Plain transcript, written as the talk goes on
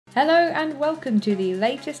Hello and welcome to the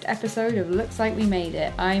latest episode of Looks Like We Made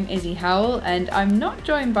It. I'm Izzy Howell and I'm not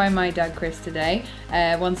joined by my dad Chris today.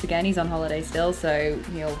 Once again, he's on holiday still, so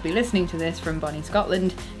you'll be listening to this from Bonnie,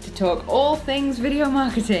 Scotland, to talk all things video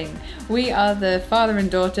marketing. We are the father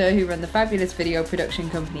and daughter who run the fabulous video production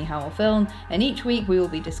company Howell Film, and each week we will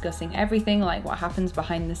be discussing everything like what happens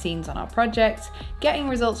behind the scenes on our projects, getting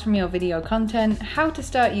results from your video content, how to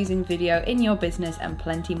start using video in your business, and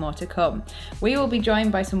plenty more to come. We will be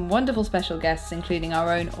joined by some wonderful special guests, including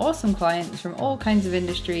our own awesome clients from all kinds of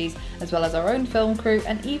industries, as well as our own film crew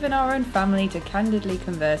and even our own family to candidly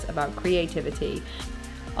converse about creativity.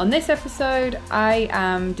 On this episode, I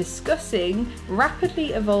am discussing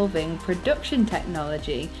rapidly evolving production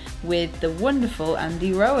technology with the wonderful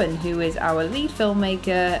Andy Rowan, who is our lead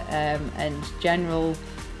filmmaker and general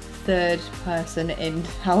third person in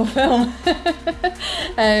Howell Film.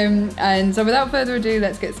 And so without further ado,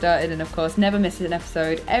 let's get started. And of course, never miss an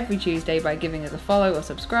episode every Tuesday by giving us a follow or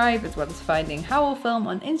subscribe, as well as finding Howell Film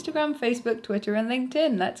on Instagram, Facebook, Twitter and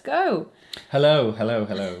LinkedIn. Let's go. Hello.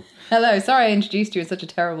 Hello, sorry I introduced you in such a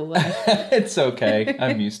terrible way. It's okay,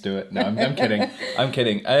 I'm used to it. No, I'm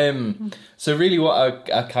kidding. So really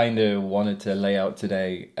what I kind of wanted to lay out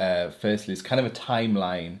today, firstly, is kind of a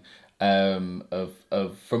timeline of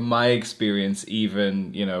from my experience,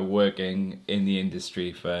 even, you know, working in the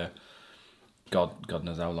industry for God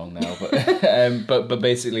knows how long now, but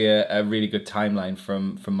basically a really good timeline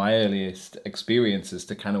from my earliest experiences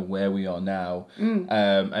to kind of where we are now,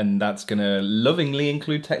 and that's gonna lovingly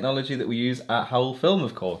include technology that we use at Howell Film,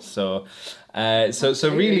 of course. So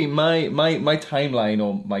really my timeline,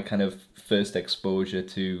 or my kind of first exposure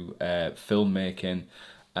to filmmaking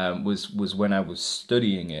was when I was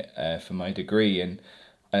studying it for my degree, and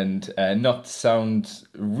not to sound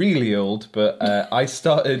really old, but I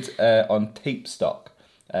started on tape stock.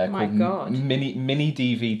 My God. Mini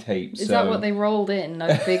DV tapes. Is that what they rolled in?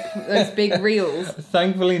 Those big reels?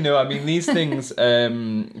 Thankfully, no. I mean, these things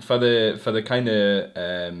for the kind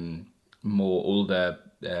of more older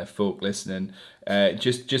folk listening,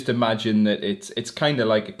 just imagine that it's kind of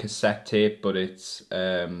like a cassette tape, but it's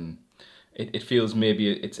it feels maybe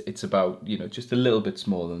it's about, you know, just a little bit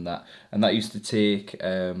smaller than that. And that used to take,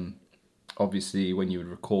 obviously, when you would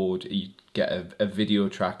record, you'd get a video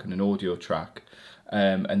track and an audio track,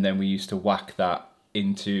 and then we used to whack that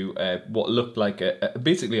into what looked like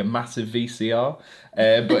basically a massive VCR,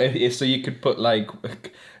 but so you could put like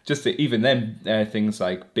just even then things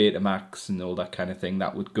like Betamax and all that kind of thing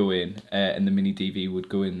that would go in, and the mini DV would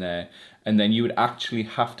go in there, and then you would actually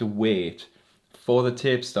have to wait for the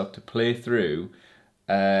tape stock to play through,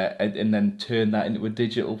 and then turn that into a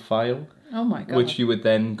digital file. Oh my God. Which you would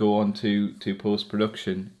then go on to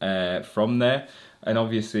post-production from there. And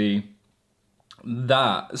obviously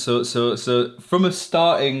that, so from a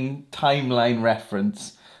starting timeline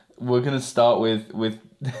reference, we're going to start with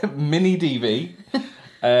mini DV,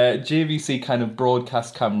 JVC kind of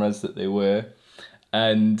broadcast cameras that they were,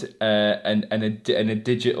 and a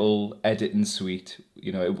digital editing suite.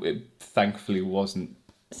 You know, it thankfully wasn't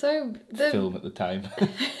film at the time.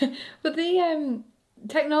 But the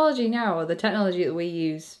technology now, or the technology that we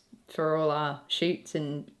use for all our shoots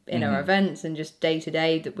and in our events and just day to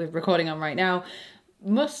day that we're recording on right now,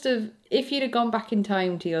 must have, if you'd have gone back in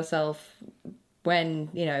time to yourself when,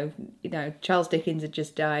 you know Charles Dickens had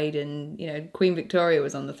just died and, you know, Queen Victoria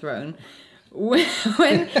was on the throne, when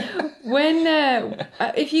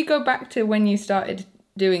if you go back to when you started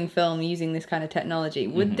doing film using this kind of technology,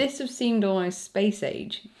 would this have seemed almost space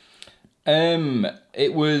age?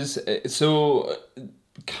 It was, so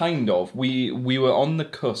kind of, we were on the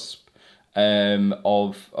cusp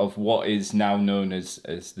of what is now known as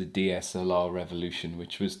the DSLR revolution,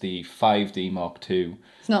 which was the 5D Mark II.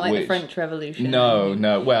 It's not like the French Revolution.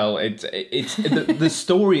 No. Well, it's the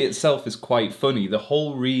story itself is quite funny. The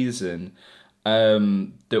whole reason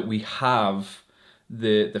that we have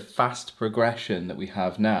the fast progression that we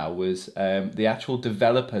have now was the actual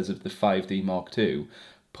developers of the 5D Mark II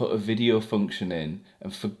put a video function in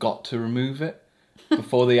and forgot to remove it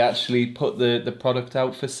before they actually put the product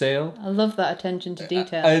out for sale. I love that attention to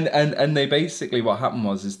detail. And they basically, what happened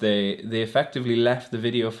was they effectively left the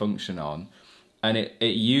video function on, and it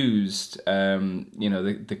used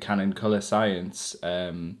the Canon Color Science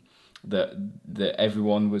that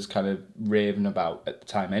everyone was kind of raving about at the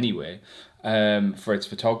time anyway, for its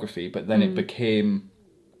photography, but then it became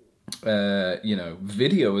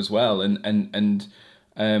video as well, and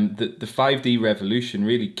the 5D revolution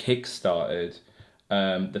really kick-started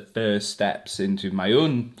the first steps into my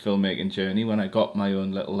own filmmaking journey when I got my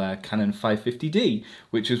own little Canon 550D,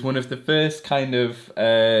 which was one of the first kind of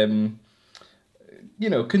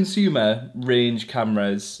consumer range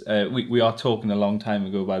cameras. We are talking a long time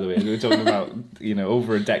ago, by the way. We're talking about,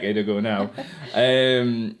 over a decade ago now.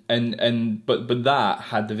 But that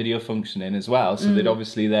had the video function in as well. So they'd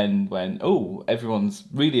obviously then went, oh, everyone's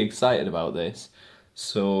really excited about this.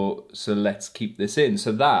 So let's keep this in.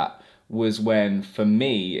 So that was when, for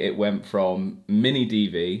me, it went from mini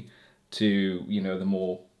DV to, the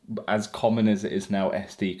more, as common as it is now,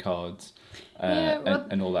 SD cards.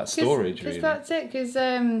 And all that storage, really. Because that's it. Because,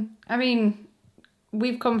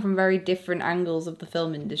 we've come from very different angles of the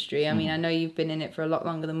film industry. I know you've been in it for a lot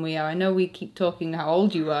longer than we are. I know we keep talking how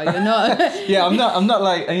old you are. You're not... Yeah, I'm not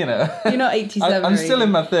like, You're not 87 I'm still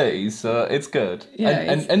in my 30s, so it's good. Yeah,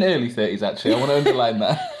 and early 30s, actually. I want to underline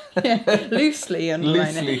that. Yeah, loosely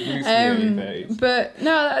underline it. Loosely early 30s. But,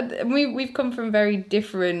 no, we've come from very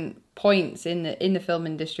different points in the film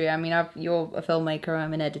industry. You're a filmmaker,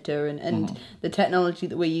 I'm an editor, and the technology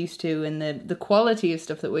that we're used to and the quality of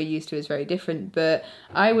stuff that we're used to is very different. But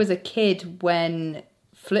I was a kid when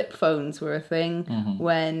flip phones were a thing,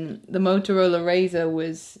 when the Motorola Razr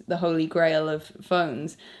was the holy grail of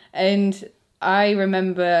phones, and I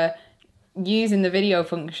remember using the video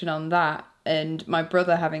function on that, and my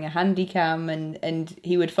brother having a handy cam, and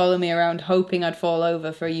he would follow me around hoping I'd fall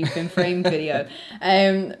over for a You've Been Framed video.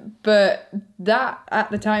 But that, at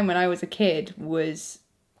the time when I was a kid, was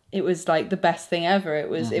like the best thing ever. It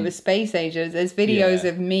was space age. There's videos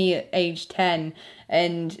of me at age 10,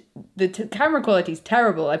 and the camera quality is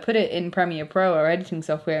terrible. I put it in Premiere Pro, our editing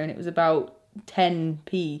software, and it was about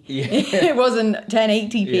 10p. Yeah. It wasn't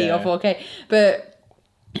 1080p or 4K. But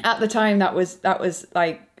at the time, that was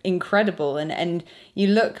like incredible, and you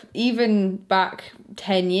look even back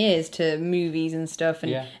 10 years to movies and stuff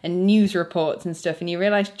and news reports and stuff, and you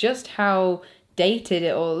realize just how dated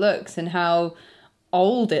it all looks and how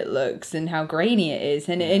old it looks and how grainy it is,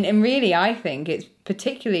 and really I think it's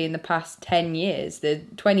particularly in the past 10 years, the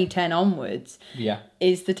 2010 onwards,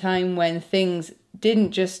 is the time when things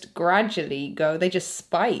didn't just gradually go, they just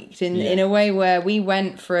spiked in a way where we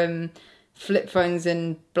went from flip phones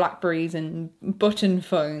and Blackberries and button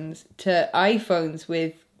phones to iPhones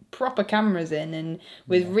with proper cameras in, and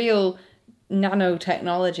with real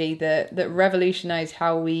nanotechnology that revolutionized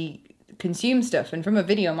how we consume stuff. And from a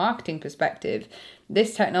video marketing perspective,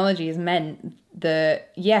 this technology has meant that,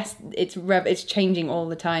 yes, it's changing all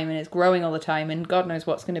the time and it's growing all the time, and God knows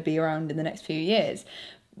what's going to be around in the next few years.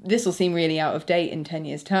 This will seem really out of date in 10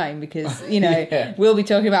 years' time because, we'll be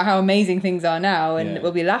talking about how amazing things are now, and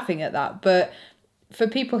we'll be laughing at that. But for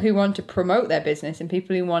people who want to promote their business and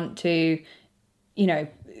people who want to,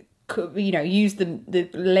 use the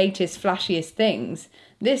latest, flashiest things,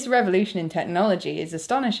 this revolution in technology is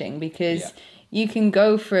astonishing, because you can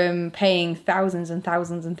go from paying thousands and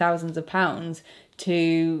thousands and thousands of pounds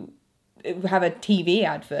to have a TV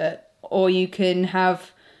advert, or you can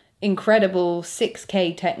have incredible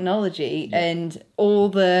 6K technology and all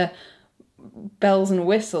the bells and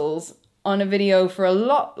whistles on a video for a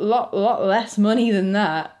lot less money than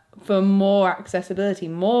that, for more accessibility,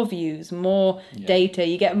 more views, more data.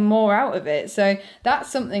 You get more out of it. So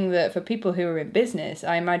that's something that for people who are in business,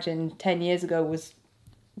 I imagine 10 years ago was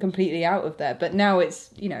completely out of there. But now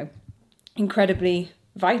it's, incredibly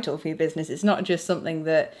vital for your business. It's not just something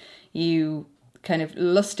that you kind of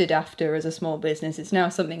lusted after as a small business. It's now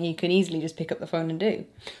something you can easily just pick up the phone and do.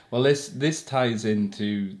 Well, this ties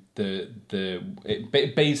into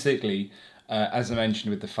basically, as I mentioned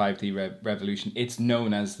with the 5D revolution, it's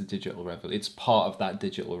known as the digital revolution. It's part of that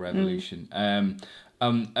digital revolution. And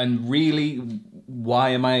really, why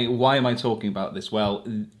am I talking about this? Well,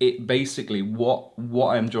 it basically what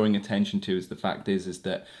I'm drawing attention to is the fact is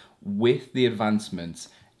that with the advancements,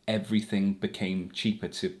 everything became cheaper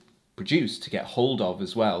to produce, to get hold of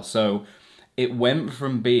as well. So it went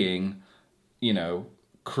from being,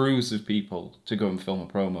 crews of people to go and film a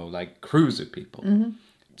promo, like crews of people,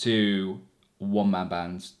 to one-man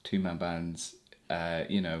bands, two-man bands,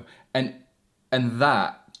 and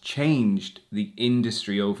that changed the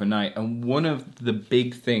industry overnight. And one of the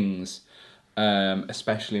big things,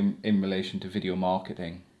 especially in relation to video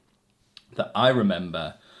marketing, that I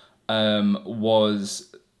remember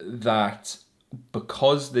was that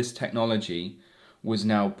because this technology was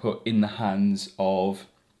now put in the hands of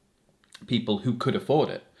people who could afford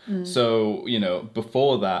it. So,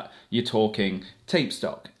 before that, you're talking tape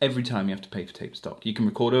stock. Every time you have to pay for tape stock. You can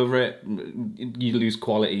record over it, you lose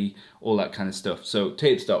quality, all that kind of stuff. So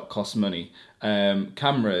tape stock costs money.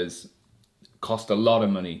 Cameras cost a lot of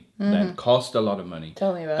money. Then cost a lot of money.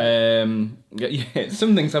 Tell me about it. Yeah,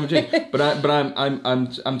 some things haven't changed. but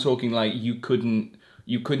I'm talking like you couldn't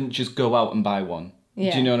just go out and buy one.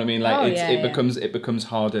 Yeah. Do you know what I mean? Like Oh, it becomes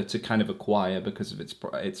harder to kind of acquire because of its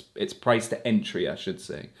price to entry, I should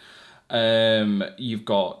say. You've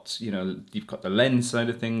got the lens side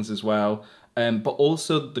of things as well. But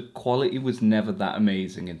also the quality was never that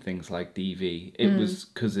amazing in things like DV. It was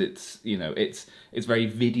because it's very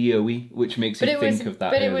video-y, which makes you think of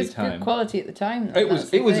that early time. But it was good quality at the time, though. It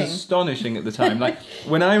was astonishing at the time. Like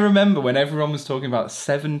when I remember when everyone was talking about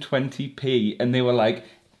 720p and they were like,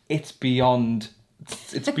 it's beyond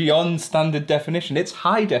standard definition. It's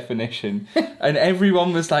high definition, and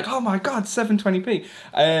everyone was like, "Oh my god, 720p!"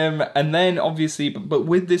 And then obviously, but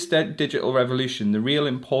with this digital revolution, the real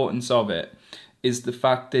importance of it is the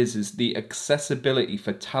fact is the accessibility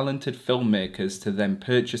for talented filmmakers to then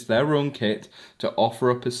purchase their own kit to offer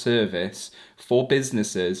up a service for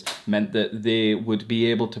businesses meant that they would be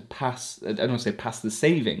able to pass, I don't want to say pass the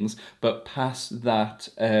savings, but pass that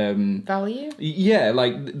value. Yeah,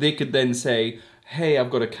 like they could then say, hey, I've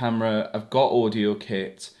got a camera, I've got audio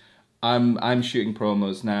kit, I'm shooting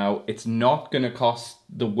promos now. It's not going to cost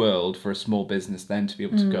the world for a small business then to be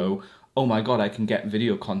able to go, oh my god, I can get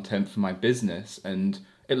video content for my business and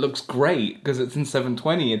it looks great because it's in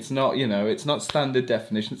 720. It's not, it's not standard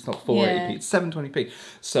definition. It's not 480p. It's 720p.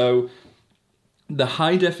 So the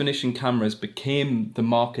high definition cameras became the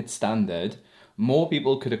market standard. More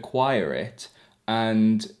people could acquire it.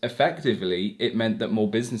 And effectively, it meant that more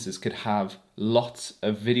businesses could have lots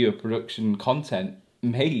of video production content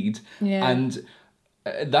made. Yeah. And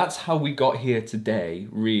that's how we got here today,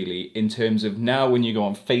 really, in terms of now when you go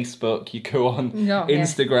on Facebook, you go on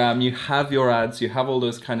Instagram, you have your ads, you have all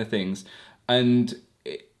those kind of things. And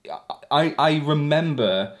I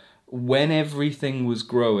remember when everything was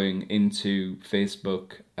growing into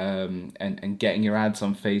Facebook and getting your ads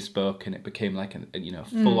on Facebook, and it became like a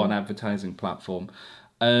full-on advertising platform.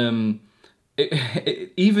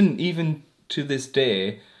 Even to this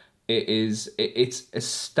day, it's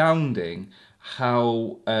astounding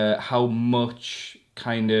how much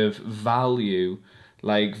kind of value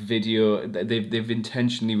like video they've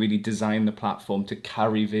intentionally really designed the platform to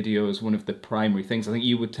carry video as one of the primary things. I think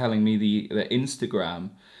you were telling me the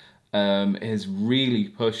Instagram has really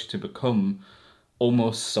pushed to become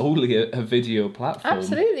almost solely a video platform.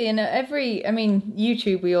 Absolutely, and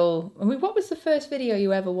YouTube. What was the first video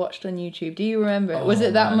you ever watched on YouTube? Do you remember it? Was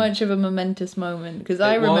it that much of a momentous moment? Because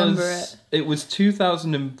I remember it. It was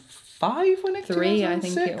 2005 when it came out. I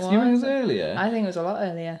think it was. You think it was earlier? I think it was a lot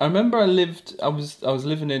earlier. I remember I was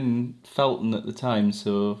living in Felton at the time,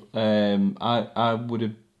 so I would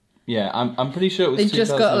have. Yeah, I'm pretty sure it was. They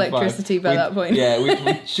just got electricity by that point. Yeah,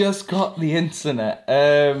 we just got the internet.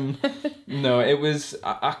 No, it was.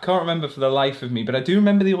 I can't remember for the life of me, but I do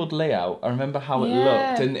remember the old layout. I remember how it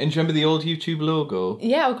looked, and do you remember the old YouTube logo?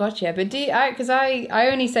 Yeah, oh god, yeah. But because I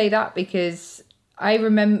only say that because I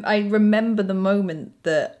remember the moment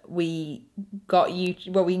that we got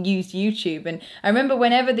YouTube. Well, we used YouTube, and I remember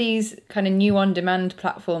whenever these kind of new on-demand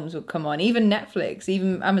platforms would come on, even Netflix,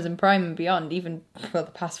 even Amazon Prime and beyond, even for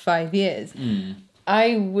the past 5 years.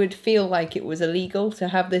 I would feel like it was illegal to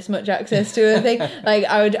have this much access to a thing. Like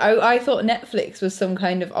I thought Netflix was some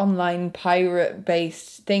kind of online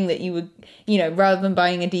pirate-based thing that you would, rather than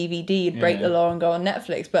buying a DVD, you'd break the law and go on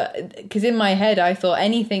Netflix. But because in my head, I thought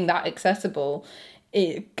anything that accessible,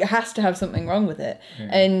 it has to have something wrong with it. Yeah.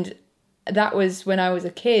 And that was when I was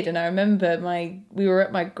a kid, and I remember we were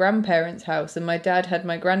at my grandparents' house, and my dad had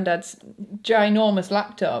my granddad's ginormous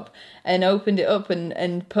laptop and opened it up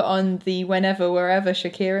and put on the Whenever Wherever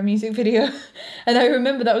Shakira music video. And I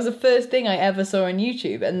remember that was the first thing I ever saw on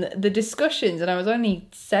YouTube, and the discussions, and I was only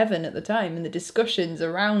 7 at the time, and the discussions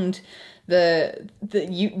around the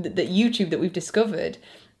YouTube that we've discovered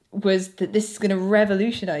was that this is going to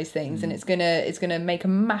revolutionize things, and it's going to make a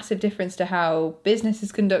massive difference to how business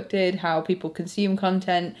is conducted, how people consume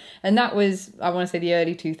content. And that was, I want to say, the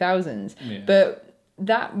early 2000s. But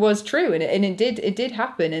that was true, and it did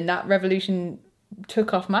happen, and that revolution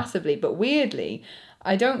took off massively. But weirdly,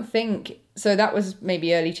 I don't think so. That was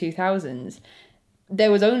maybe early 2000s.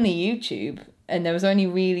 There was only YouTube, and there was only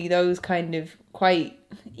really those kind of quite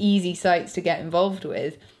easy sites to get involved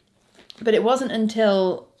with. But it wasn't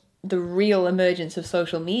until the real emergence of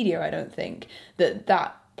social media, I don't think,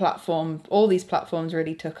 that platform, all these platforms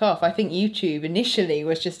really took off. I think YouTube initially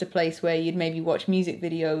was just a place where you'd maybe watch music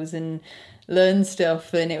videos and learn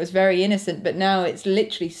stuff, and it was very innocent. But now it's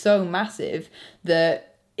literally so massive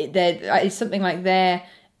that it's something like they're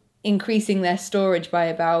increasing their storage by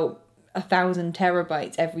about 1,000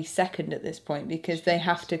 terabytes every second at this point because they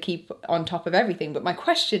have to keep on top of everything. But my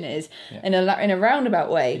question is, in a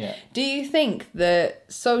roundabout way, do you think that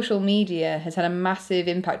social media has had a massive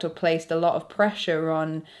impact or placed a lot of pressure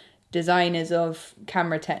on designers of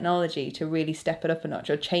camera technology to really step it up a notch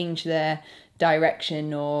or change their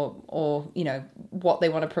direction or you know, what they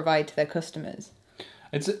want to provide to their customers?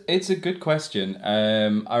 It's a good question.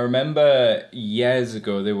 I remember years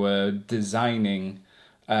ago they were designing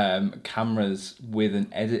cameras with an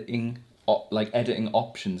editing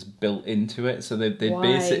options built into it, so they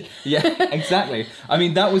basic exactly. I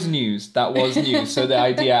mean, that was news. So the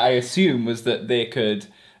idea, I assume, was that they could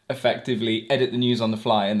effectively edit the news on the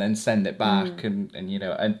fly and then send it back, and you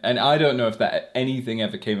know, and I don't know if that anything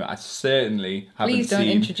ever came out. I certainly haven't seen. Please don't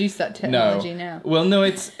introduce that technology now. Well, no,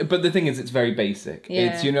 but the thing is, it's very basic.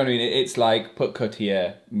 It's, you know what I mean, it's like put cut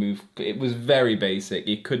here, move. It was very basic.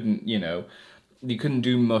 You couldn't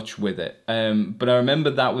do much with it. But I remember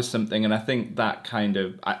that was something, and I think that kind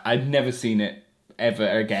of I'd never seen it ever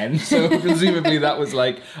again, so presumably that was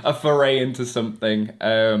like a foray into something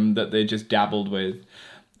that they just dabbled with.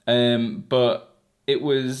 But it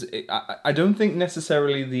was. I don't think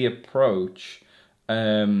necessarily the approach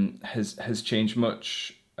has changed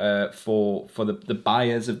much for the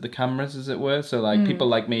buyers of the cameras, as it were. So like people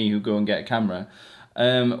like me who go and get a camera.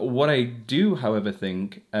 What I do, however,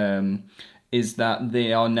 think is that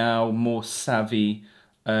they are now more savvy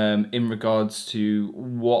in regards to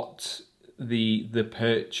what the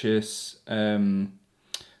purchase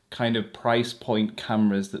kind of price point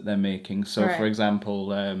cameras that they're making. So, for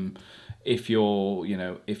example, if you're,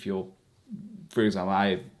 for example, I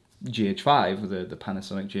have GH5, the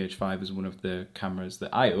Panasonic GH5 is one of the cameras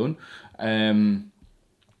that I own.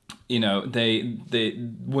 They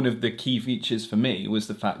one of the key features for me was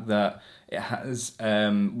the fact that it has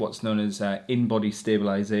what's known as in-body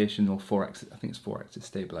stabilization, or 4-axis, I think it's 4-axis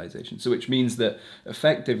stabilization. So which means that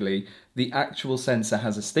effectively the actual sensor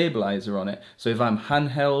has a stabilizer on it. So if I'm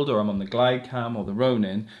handheld or I'm on the GlideCam or the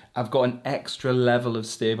Ronin, I've got an extra level of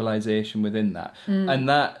stabilization within that. And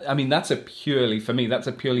that, I mean, that's a purely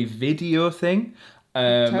video thing.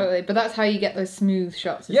 Totally, but that's how you get those smooth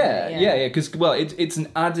shots. Isn't it? Yeah. Because it's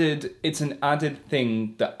an added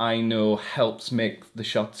thing that I know helps make the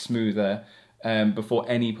shot smoother before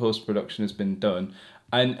any post production has been done.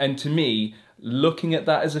 And to me, looking at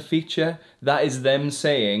that as a feature, that is them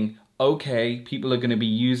saying, okay, people are going to be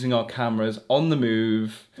using our cameras on the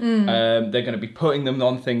move. They're going to be putting them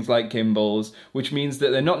on things like gimbals, which means that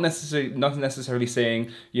they're not necessarily saying,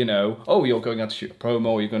 oh, you're going out to shoot a promo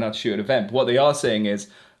or you're going out to shoot an event. What they are saying is,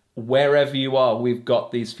 wherever you are, we've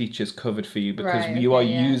got these features covered for you because you are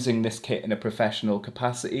using this kit in a professional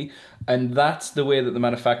capacity. And that's the way that the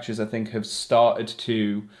manufacturers, I think, have started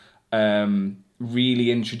to really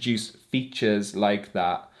introduce features like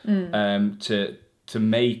that to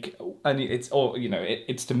make, and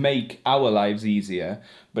it's to make our lives easier,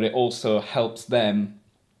 but it also helps them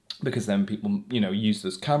because then people use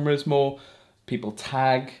those cameras more. People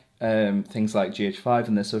tag things like GH5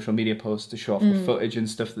 in their social media posts to show off the footage and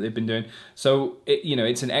stuff that they've been doing. So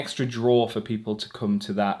it's an extra draw for people to come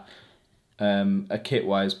to that kit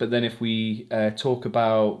wise. But then if we talk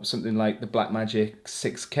about something like the Blackmagic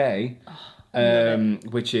 6K.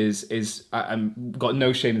 Which is I'm got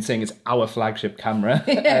no shame in saying it's our flagship camera.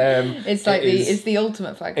 It's like it's the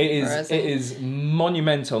ultimate flagship for us. It is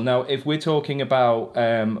monumental. Now, if we're talking about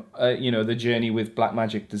the journey with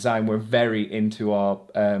Blackmagic design, we're very into our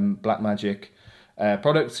Blackmagic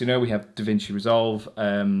products. We have DaVinci Resolve,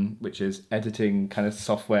 which is editing kind of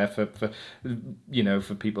software for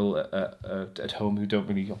people at home who don't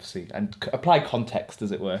really obviously and apply context,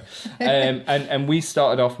 as it were. And we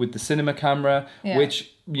started off with the cinema camera,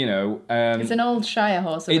 which it's an old shire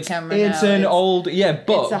horse of a camera.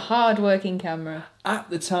 But it's a hard-working camera.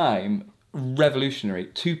 At the time, revolutionary.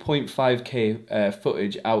 2.5K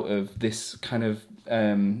footage out of this kind of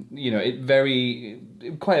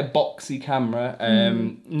quite a boxy camera.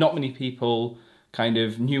 Not many people kind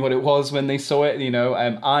of knew what it was when they saw it.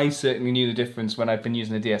 I certainly knew the difference when I'd been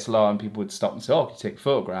using a DSLR and people would stop and say, "Oh, can you take a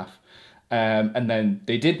photograph?" And then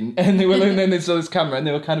they didn't, and then they saw this camera and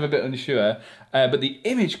they were kind of a bit unsure. But the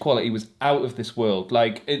image quality was out of this world.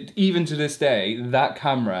 Like even to this day, that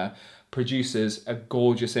camera produces a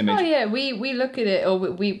gorgeous image. Oh yeah, we look at it,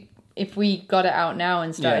 or if we got it out now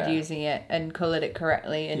and started using it and coloured it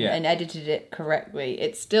correctly and edited it correctly,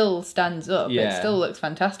 it still stands up. It still looks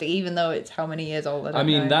fantastic, even though it's how many years old? I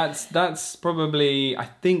mean, that's probably, I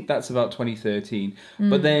think that's about 2013.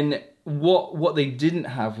 But then what they didn't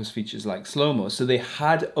have was features like slow-mo. So they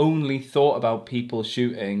had only thought about people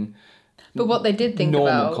shooting But what they did think normal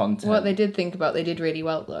about, content. they did really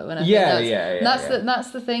well though. And I Yeah, think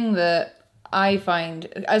that's the thing that I find,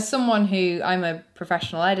 as someone who, I'm a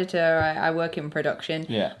professional editor, I work in production.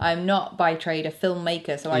 Yeah. I'm not by trade a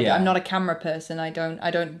filmmaker, so I'm not a camera person. I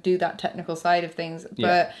don't do that technical side of things,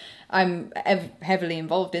 but I'm heavily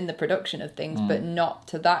involved in the production of things, but not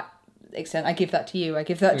to that extent. I give that to you. I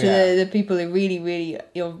give that to the people who really, really,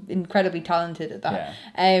 you're incredibly talented at that.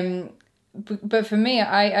 Yeah. But for me,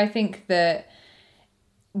 I think that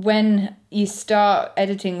when you start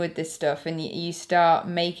editing with this stuff and you start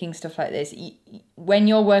making stuff like this, when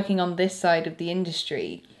you're working on this side of the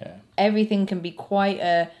industry, everything can be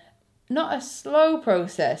quite not a slow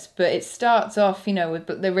process, but it starts off, with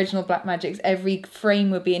the original Blackmagics, every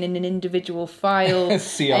frame would be in an individual file.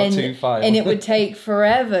 CR2 file. And it would take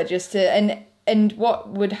forever just to... And what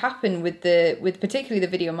would happen with particularly the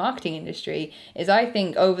video marketing industry is, I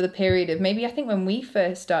think, over the period of maybe, I think when we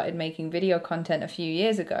first started making video content a few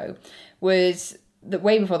years ago, was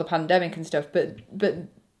way before the pandemic and stuff, but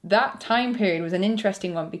that time period was an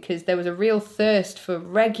interesting one because there was a real thirst for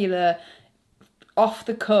regular, off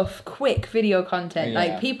the cuff, quick video content.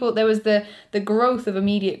 Like there was the growth of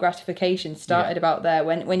immediate gratification started about there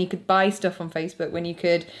when you could buy stuff on Facebook, when you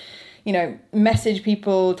could, message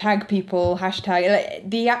people, tag people, hashtag.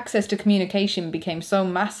 The access to communication became so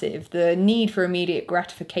massive. The need for immediate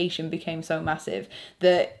gratification became so massive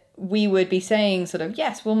that we would be saying sort of,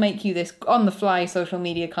 yes, we'll make you this on the fly social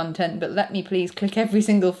media content, but let me please click every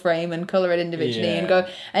single frame and color it individually and go.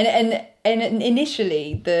 And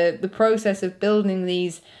initially the process of building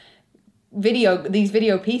these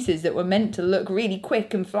video pieces that were meant to look really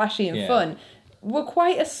quick and flashy and fun were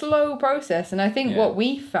quite a slow process. And I think what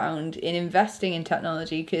we found in investing in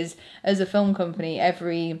technology, because as a film company,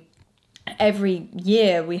 every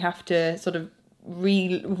year we have to sort of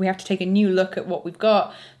we have to take a new look at what we've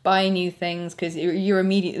got, buy new things, because you're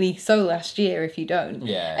immediately so last year if you don't.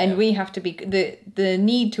 We have to be the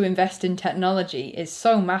need to invest in technology is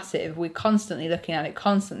so massive. We're constantly looking at it,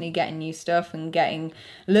 constantly getting new stuff and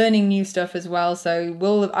learning new stuff as well. So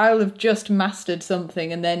I'll have just mastered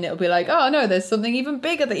something and then it'll be like, oh no, there's something even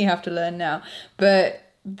bigger that you have to learn now. But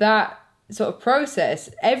that sort of process,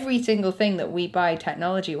 every single thing that we buy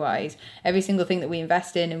technology wise, every single thing that we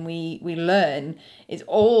invest in and we learn is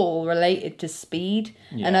all related to speed.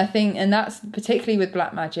 And I think, and that's particularly with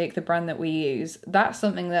Blackmagic, the brand that we use, that's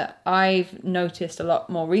something that I've noticed a lot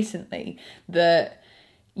more recently, that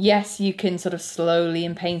yes, you can sort of slowly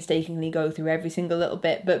and painstakingly go through every single little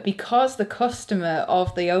bit, but because the customer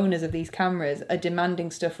of the owners of these cameras are demanding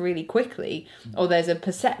stuff really quickly, or there's a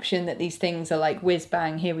perception that these things are like whiz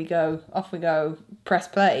bang, here we go, off we go, press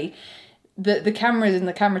play, the cameras and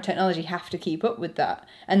the camera technology have to keep up with that.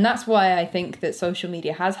 And that's why I think that social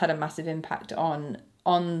media has had a massive impact on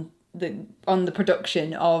the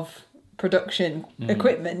production of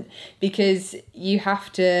equipment, because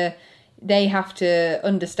they have to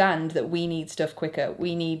understand that we need stuff quicker.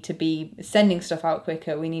 We need to be sending stuff out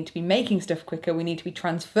quicker. We need to be making stuff quicker. We need to be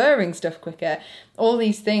transferring stuff quicker. All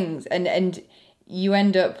these things. And you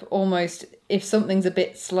end up almost, if something's a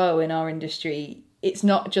bit slow in our industry, it's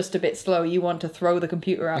not just a bit slow. You want to throw the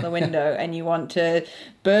computer out the window and you want to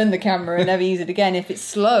burn the camera and never use it again if it's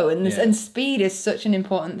slow. And speed is such an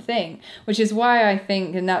important thing, which is why I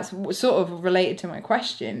think, and that's sort of related to my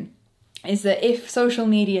question, is that if social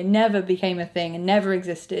media never became a thing and never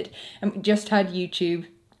existed and we just had YouTube,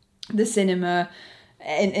 the cinema,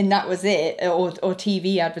 and that was it, or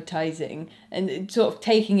TV advertising, and sort of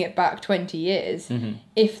taking it back 20 years,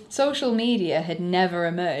 if social media had never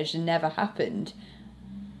emerged and never happened,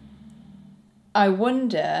 I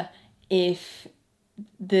wonder if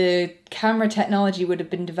the camera technology would have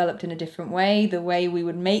been developed in a different way. The way we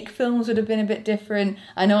would make films would have been a bit different.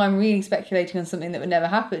 I know I'm really speculating on something that would never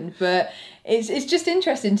happen, but it's just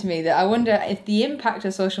interesting to me that I wonder if the impact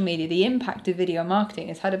of social media, the impact of video marketing,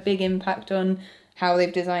 has had a big impact on how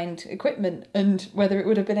they've designed equipment and whether it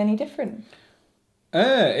would have been any different.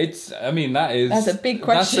 That's a big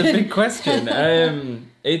question. That's a big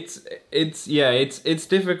question. It's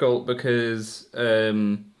difficult because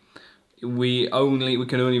we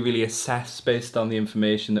can only really assess based on the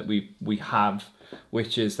information that we have,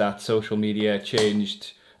 which is that social media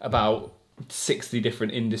changed about 60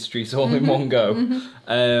 different industries all in one go.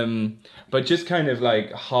 But just kind of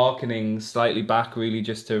like hearkening slightly back, really,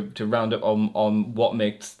 just to round up on what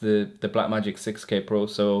makes the Blackmagic 6K Pro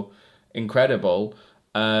so incredible,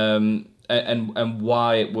 and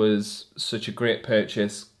why it was such a great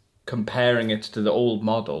purchase comparing it to the old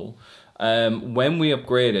model. When we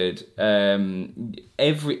upgraded,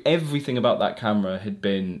 everything about that camera had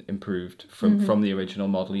been improved from the original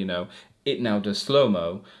model. it now does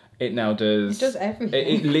slow-mo. It now does... It does everything.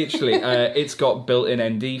 It literally... it's got built-in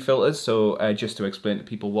ND filters, so just to explain to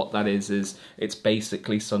people what that is it's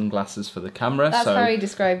basically sunglasses for the camera. That's how he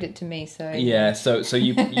described it to me, so... Yeah, so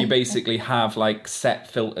you basically have, like, set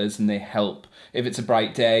filters, and they help. If it's a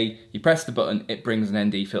bright day, you press the button, it brings an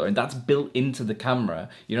ND filter, and that's built into the camera.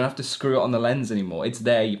 You don't have to screw it on the lens anymore. It's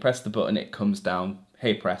there, you press the button, it comes down.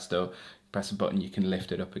 Hey presto, press a button, you can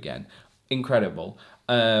lift it up again. Incredible.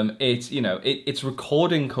 It's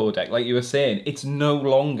recording codec, like you were saying. It's no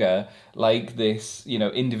longer like this,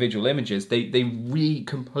 individual images. They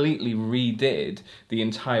completely redid the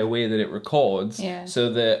entire way that it records, so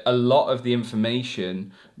that a lot of the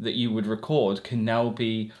information that you would record can now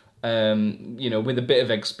be, with a bit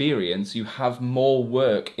of experience, you have more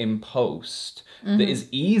work in post that is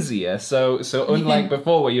easier. So unlike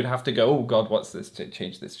before, where you'd have to go, oh God, what's this?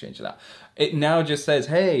 Change this, change that. It now just says,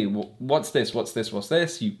 hey, what's this? What's this? What's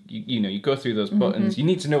this? You go through those buttons. You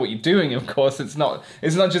need to know what you're doing. Of course, it's not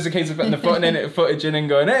just a case of putting the footage in and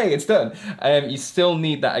going, hey, it's done. You still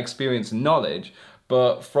need that experience and knowledge,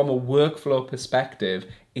 but from a workflow perspective,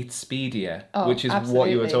 it's speedier, which is absolutely what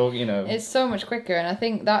you were talking, It's so much quicker, and I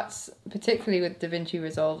think that's particularly with DaVinci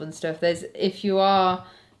Resolve and stuff. If you are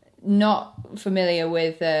not familiar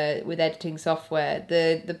with editing software,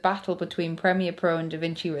 the battle between Premiere Pro and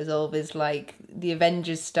DaVinci Resolve is like the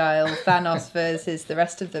Avengers style Thanos versus the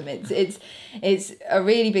rest of them. It's a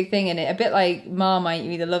really big thing, and a bit like Marmite,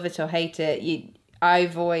 you either love it or hate it.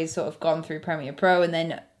 I've always sort of gone through Premiere Pro, and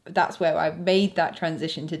then that's where I made that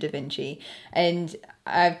transition to DaVinci, and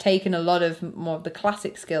I've taken a lot of more of the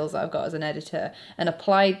classic skills that I've got as an editor and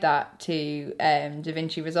applied that to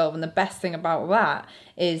DaVinci Resolve. And the best thing about that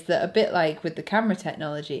is that, a bit like with the camera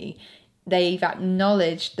technology, they've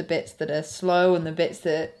acknowledged the bits that are slow and the bits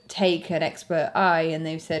that take an expert eye, and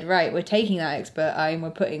they've said, right, we're taking that expert eye and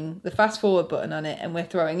we're putting the fast forward button on it, and we're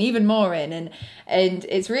throwing even more in, and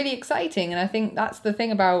it's really exciting. And I think that's the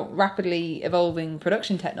thing about rapidly evolving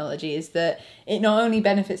production technology, is that it not only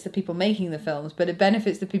benefits the people making the films, but it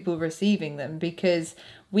benefits the people receiving them, because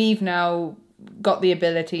we've now got the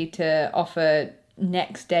ability to offer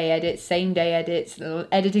next day edits, same day edits,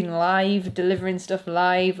 editing live, delivering stuff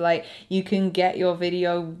live. Like, you can get your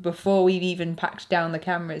video before we've even packed down the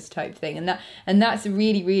cameras, type thing, and that's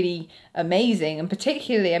really, really amazing. And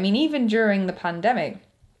particularly, I mean, even during the pandemic,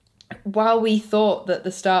 while we thought that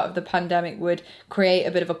the start of the pandemic would create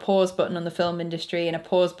a bit of a pause button on the film industry and a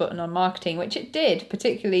pause button on marketing, which it did,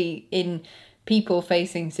 particularly in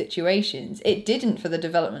people-facing situations, it didn't for the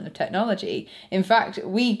development of technology. In fact,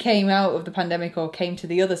 we came out of the pandemic, or came to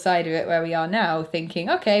the other side of it where we are now, thinking,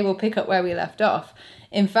 okay, we'll pick up where we left off.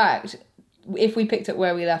 In fact, if we picked up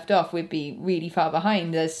where we left off, we'd be really far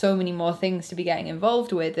behind. There's so many more things to be getting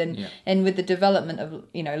involved with, and with the development of,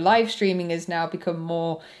 live streaming has now become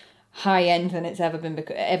more high-end than it's ever been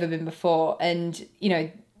before, and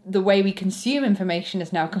the way we consume information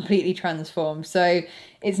is now completely transformed. So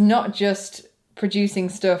it's not just producing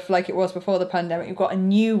stuff like it was before the pandemic. We've got a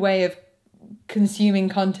new way of consuming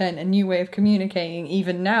content, a new way of communicating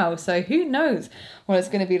even now. So who knows what it's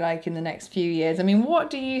going to be like in the next few years. I mean, what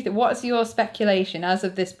do you what's your speculation as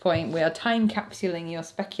of this point? We are time capsuling your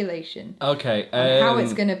speculation. Okay. On how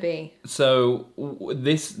it's going to be. So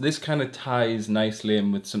this kind of ties nicely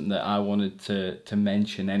in with something that I wanted to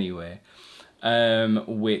mention anyway,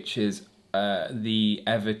 which is the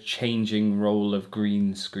ever-changing role of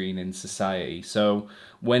green screen in society. So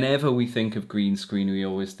whenever we think of green screen, we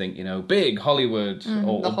always think, big Hollywood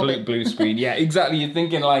or blue screen. Yeah, exactly. You're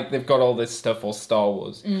thinking like they've got all this stuff, or Star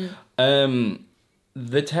Wars.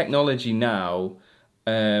 The technology now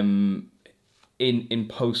in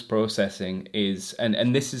post-processing is,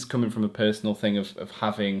 and this is coming from a personal thing of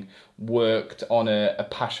having worked on a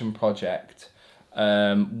passion project,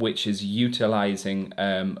 which is utilizing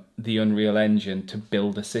the Unreal Engine to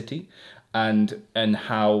build a city, and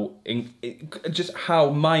how just how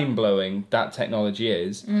mind-blowing that technology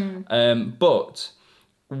is. But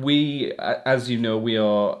we, as you know, we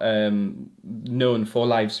are known for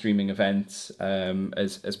live streaming events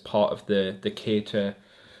as part of the cater,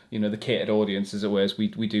 the catered audience, as it were.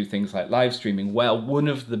 We do things like live streaming. Well, one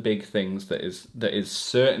of the big things that is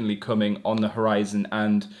certainly coming on the horizon,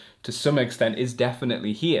 and to some extent is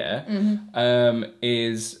definitely here,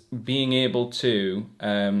 is being able to,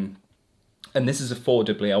 and this is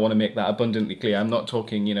affordably, I want to make that abundantly clear. I'm not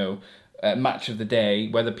talking, match of the day,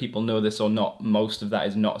 whether people know this or not, most of that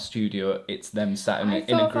is not a studio. It's them sat in a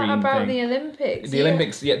green I thought that about thing. the Olympics. The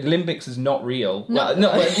Olympics, the Olympics is not real.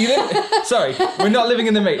 Sorry, we're not living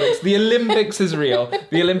in the Matrix. The Olympics is real.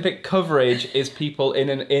 The Olympic coverage is people in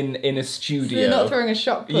a studio. So they're not throwing a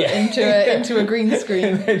shot put into a green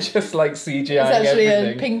screen. They're just like CGI. It's actually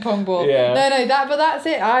everything. a ping pong ball. Yeah. No, but that's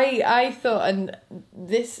it. I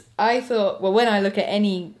thought, well, when I look at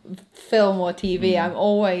any film or TV, I'm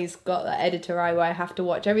always got that editor eye where I have to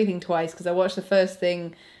watch everything twice, because I watch the first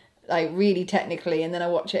thing like really technically, and then I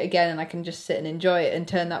watch it again and I can just sit and enjoy it and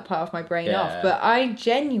turn that part of my brain off. But I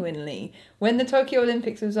genuinely, when the Tokyo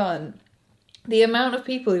Olympics was on, the amount of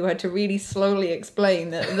people who had to really slowly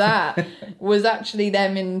explain that was actually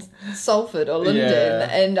them in Salford or London,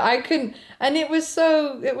 and I couldn't, and it was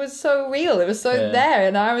so real, it was so there,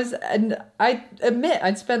 and I admit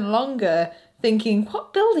I'd spent longer thinking,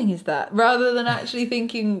 what building is that, rather than actually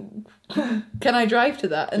thinking, can I drive to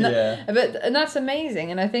that? And and that's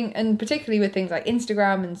amazing. And I think, and particularly with things like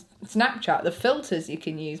Instagram and Snapchat, the filters you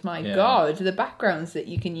can use, my God, the backgrounds that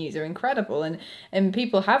you can use are incredible. And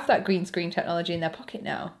people have that green screen technology in their pocket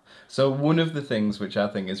now. So one of the things which I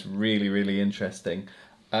think is really, really interesting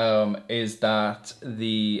is that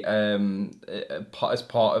the as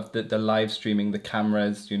part of the live streaming, the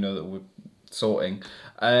cameras, that we're sorting,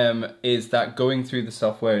 is that going through the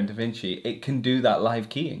software in DaVinci, it can do that live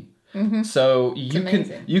keying. Mm-hmm. So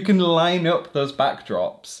you can line up those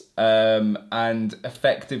backdrops and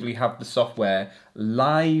effectively have the software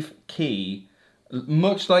live key,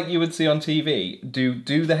 much like you would see on TV,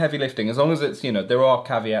 do the heavy lifting, as long as it's, there are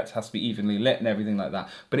caveats, has to be evenly lit and everything like that,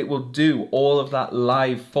 but it will do all of that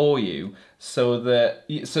live for you, so that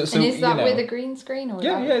and is that with a green screen, or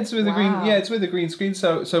it's with a green it's with a green screen.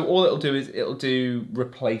 So all it'll do is it'll do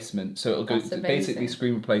replacement, so it'll go basically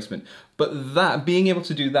screen replacement. But that, being able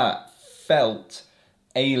to do that, felt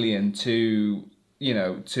alien to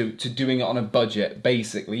doing it on a budget.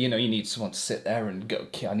 Basically, you need someone to sit there and go,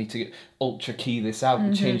 okay, I need to ultra key this out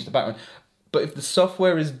and change the background. But if the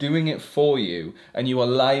software is doing it for you and you are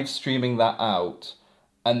live streaming that out,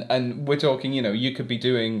 and we're talking, you could be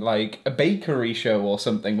doing like a bakery show or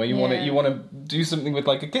something where you want to do something with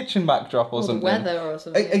like a kitchen backdrop or something, weather or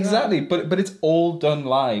something. Exactly, but it's all done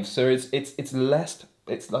live, so it's less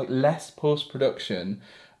post production.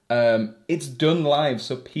 It's done live,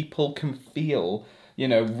 so people can feel,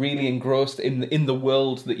 really engrossed in the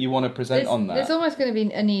world that you want to present on that. There's almost going to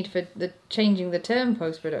be a need for changing the term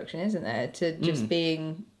post-production, isn't there, to just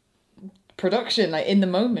being production, like in the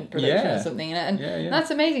moment production or something. And that's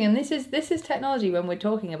amazing. And this is technology, when we're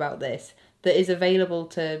talking about this, that is available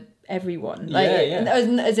to everyone. Like,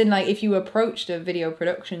 as in, like, if you approached a video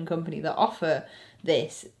production company that offer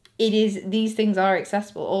this, these things are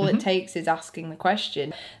accessible. All it takes is asking the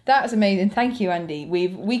question. That's amazing. Thank you, Andy.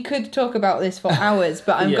 We could talk about this for hours,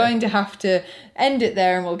 but I'm going to have to end it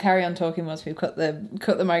there, and we'll carry on talking once we've cut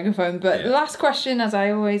the microphone. But the last question, as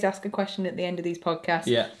I always ask a question at the end of these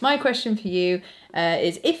podcasts, my question for you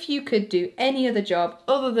is, if you could do any other job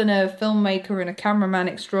other than a filmmaker and a cameraman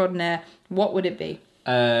extraordinaire, what would it be?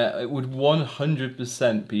 It would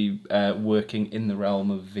 100% be working in the realm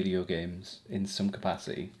of video games in some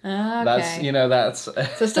capacity. Okay. That's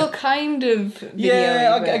so still kind of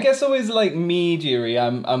video. I guess always like media-y.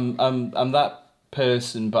 I'm that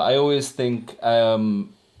person, but I always think a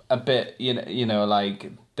bit,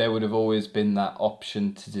 like there would have always been that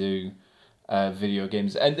option to do video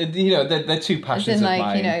games, and they're two passions of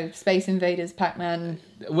mine. As in, Space Invaders, Pac-Man.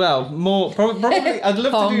 Well, more probably. I'd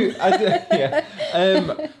love to do.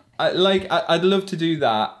 I'd love to do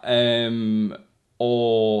that.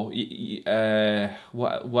 Or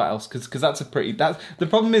what else? Because that's a pretty. The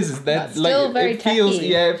problem is that still very it feels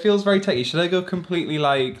techy. It feels very techy. Should I go completely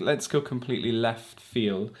let's go completely left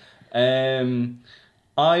field.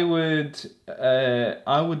 I would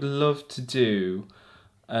love to do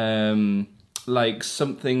like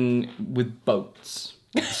something with boats.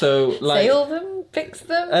 So like sail them, fix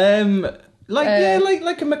them. Like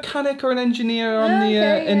a mechanic or an engineer on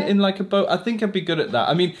in like a boat. I think I'd be good at that.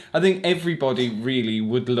 I mean, I think everybody really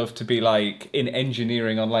would love to be like in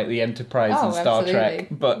engineering on like the Enterprise and Star Trek.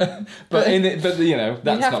 But that's not going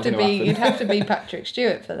to happen. You'd have to be Patrick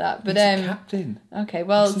Stewart for that. But he's a captain. Okay,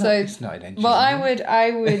 well, it's not an engineer. Well,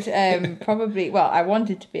 I would probably. Well, I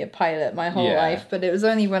wanted to be a pilot my whole life, but it was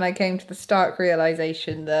only when I came to the stark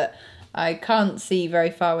realization that I can't see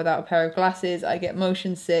very far without a pair of glasses, I get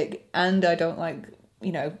motion sick, and I don't like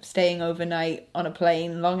staying overnight on a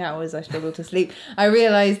plane, long hours, I struggle to sleep. I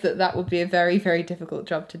realised that would be a very, very difficult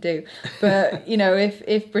job to do. But,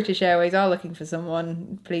 if British Airways are looking for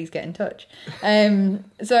someone, please get in touch.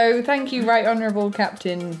 So thank you, Right Honourable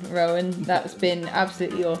Captain Rowan. That's been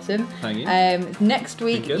absolutely awesome. Thank you. Next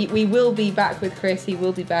week, we will be back with Chris. He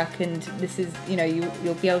will be back, and this is,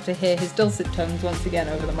 you'll be able to hear his dulcet tones once again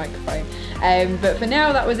over the microphone. But for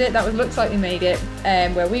now, that was it. That was Looks Like We Made It,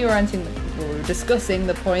 where we were discussing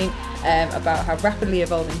the point about how rapidly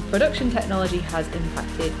evolving production technology has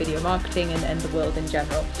impacted video marketing and the world in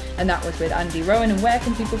general. And that was with Andy Rowan. And where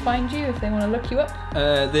can people find you if they want to look you up?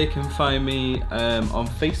 They can find me on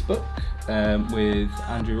Facebook with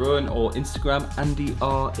Andrew Rowan, or Instagram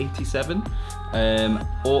AndyR87.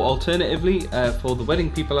 Or alternatively, for the wedding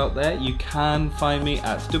people out there, you can find me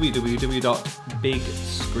at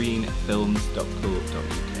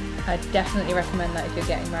www.bigscreenfilms.co.uk. I definitely recommend that if you're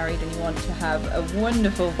getting married and you want to have a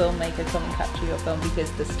wonderful filmmaker come and capture your film,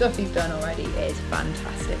 because the stuff he's done already is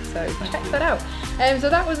fantastic. So check that out. So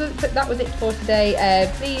that was it for today.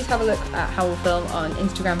 Please have a look at Howl Film on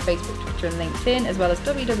Instagram, Facebook, Twitter and LinkedIn, as well as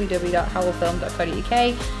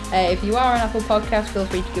www.howlfilm.co.uk. If you are on Apple Podcasts, feel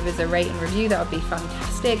free to give us a rate and review. That would be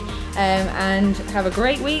fantastic. And have a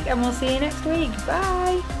great week, and we'll see you next week.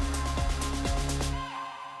 Bye.